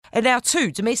And now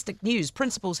to domestic news.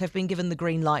 Principals have been given the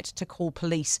green light to call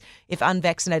police if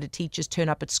unvaccinated teachers turn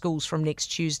up at schools from next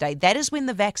Tuesday. That is when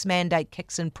the vax mandate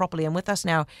kicks in properly. And with us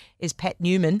now is Pat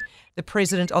Newman, the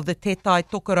president of the Te Tai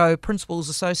Tokerau Principals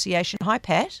Association. Hi,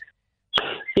 Pat.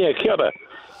 Yeah, kia ora.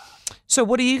 So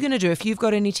what are you going to do? If you've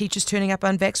got any teachers turning up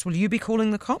unvaxxed, will you be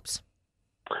calling the cops?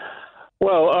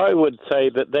 Well, I would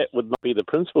say that would not be the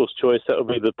principal's choice. That would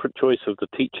be the choice of the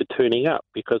teacher turning up,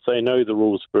 because they know the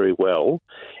rules very well.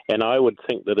 And I would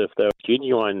think that if there were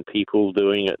genuine people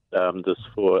doing it this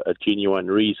for a genuine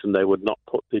reason, they would not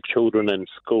put their children in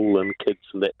school and kids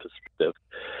in that perspective.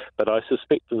 But I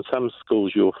suspect in some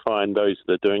schools you'll find those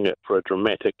that are doing it for a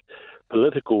dramatic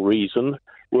political reason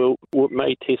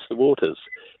may test the waters.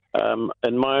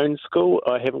 In my own school,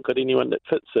 I haven't got anyone that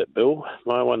fits that bill.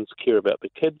 My ones care about the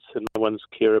kids, and my ones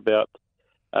care about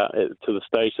to the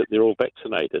stage that they're all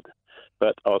vaccinated.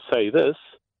 But I'll say this,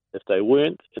 if they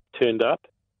weren't turned up,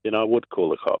 then I would call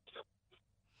the cops.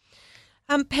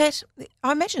 Pat,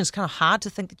 I imagine it's kind of hard to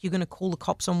think that you're going to call the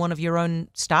cops on one of your own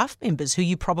staff members who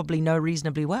you probably know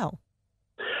reasonably well.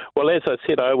 Well, as I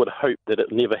said, I would hope that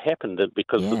it never happened,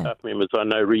 because the staff members I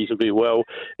know reasonably well,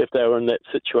 if they were in that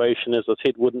situation, as I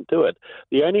said, wouldn't do it.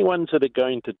 The only ones that are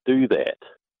going to do that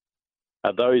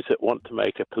are those that want to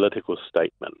make a political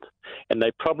statement. And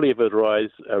they probably have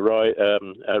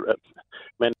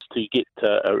managed to get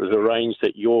arranged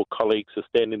that your colleagues are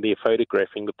standing there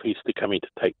photographing the police to come in to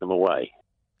take them away.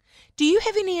 Do you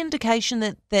have any indication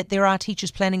that there are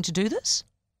teachers planning to do this?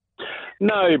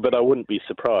 No, but I wouldn't be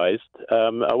surprised.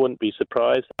 I wouldn't be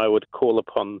surprised. I would call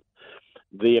upon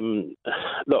them.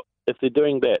 Look, if they're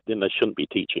doing that, then they shouldn't be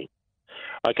teaching.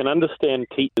 I can understand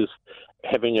teachers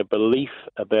having a belief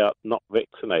about not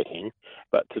vaccinating,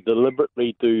 but to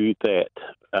deliberately do that,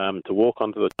 to walk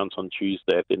onto the grounds on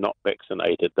Tuesday if they're not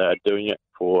vaccinated, they're doing it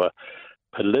for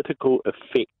political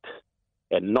effect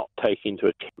and not taking into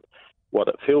account what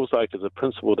it feels like as a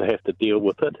principal to have to deal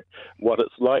with it, what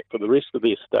it's like for the rest of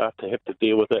their staff to have to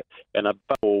deal with it, and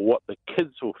above all, what the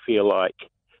kids will feel like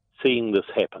seeing this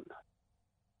happen.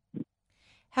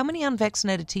 How many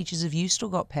unvaccinated teachers have you still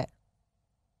got, Pat?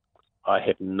 I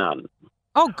have none.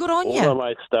 Oh, good on you. All of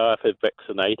my staff have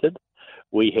vaccinated.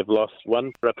 We have lost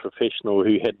one professional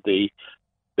who had the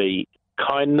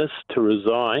kindness to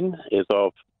resign as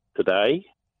of today,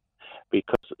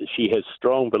 because she has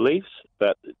strong beliefs,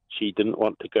 but she didn't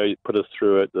want to go put us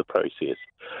through the process.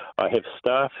 I have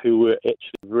staff who were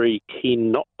actually very keen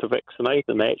not to vaccinate,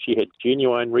 and they actually had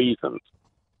genuine reasons.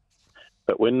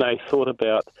 But when they thought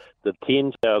about the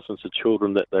tens of thousands of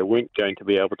children that they weren't going to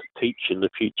be able to teach in the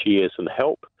future years and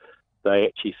help, they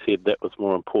actually said that was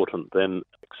more important than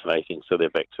vaccinating, so they're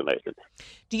vaccinated.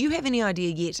 Do you have any idea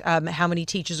yet how many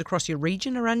teachers across your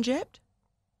region are unjabbed?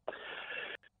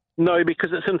 No,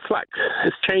 because it's in flux.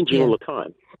 It's changing all the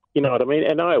time. You know what I mean?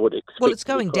 And I would expect... Well, it's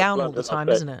going down all the time,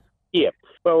 isn't it? Yeah.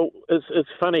 Well, it's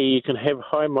funny. You can have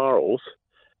high morals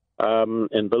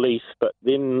and beliefs, but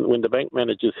then when the bank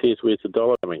manager says where's the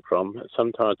dollar coming from,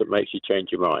 sometimes it makes you change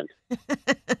your mind.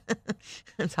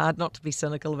 It's hard not to be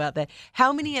cynical about that.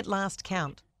 How many at last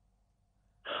count?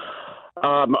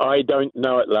 I don't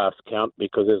know at last count,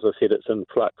 because, as I said, it's in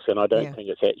flux, and I don't think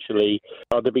it's actually,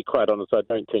 to be quite honest, I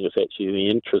don't think it's actually in the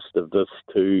interest of this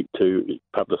to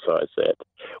publicise that.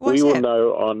 We will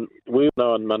know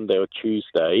on Monday or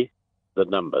Tuesday the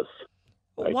numbers.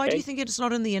 Okay? Why do you think it's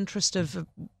not in the interest of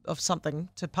something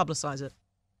to publicise it?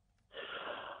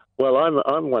 Well,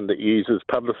 I'm one that uses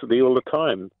publicity all the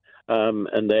time.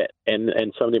 And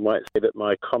somebody might say that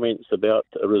my comments about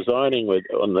resigning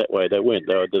on that way, they weren't.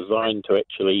 They were designed to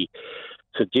actually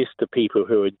suggest to people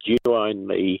who are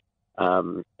genuinely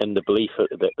in the belief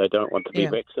that they don't want to be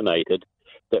vaccinated,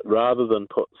 that rather than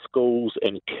put schools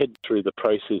and kids through the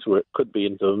process where it could be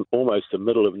into almost the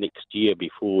middle of next year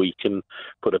before we can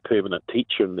put a permanent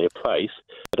teacher in their place,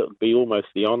 that it would be almost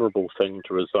the honourable thing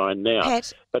to resign now.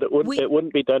 Pat, but it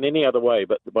wouldn't be done any other way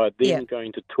but by them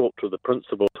going to talk to the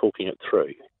principal, talking it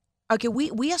through. Okay,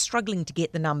 we are struggling to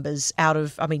get the numbers out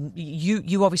of, I mean,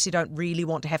 you obviously don't really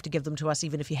want to have to give them to us,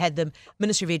 even if you had them.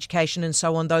 Ministry of Education and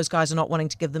so on, those guys are not wanting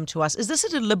to give them to us. Is this a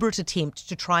deliberate attempt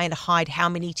to try and hide how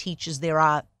many teachers there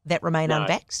are that remain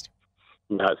unvaxxed?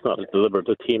 No, it's not a deliberate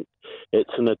attempt.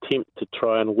 It's an attempt to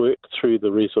try and work through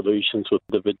the resolutions with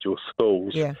individual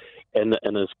schools in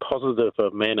as positive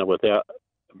a manner without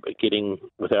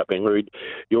being rude.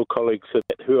 Your colleagues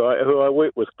who I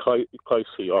work with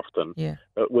closely often,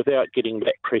 without getting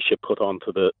that pressure put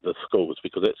onto the schools,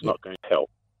 because that's not going to help.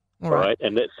 All right?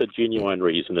 And that's the genuine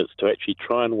reason. It's to actually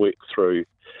try and work through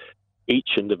each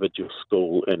individual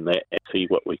school in that and see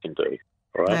what we can do.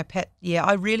 All right. Pat,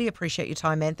 I really appreciate your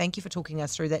time, man. Thank you for talking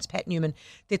us through. That's Pat Newman,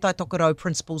 Te Tai Tokerau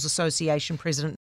Principals Association President.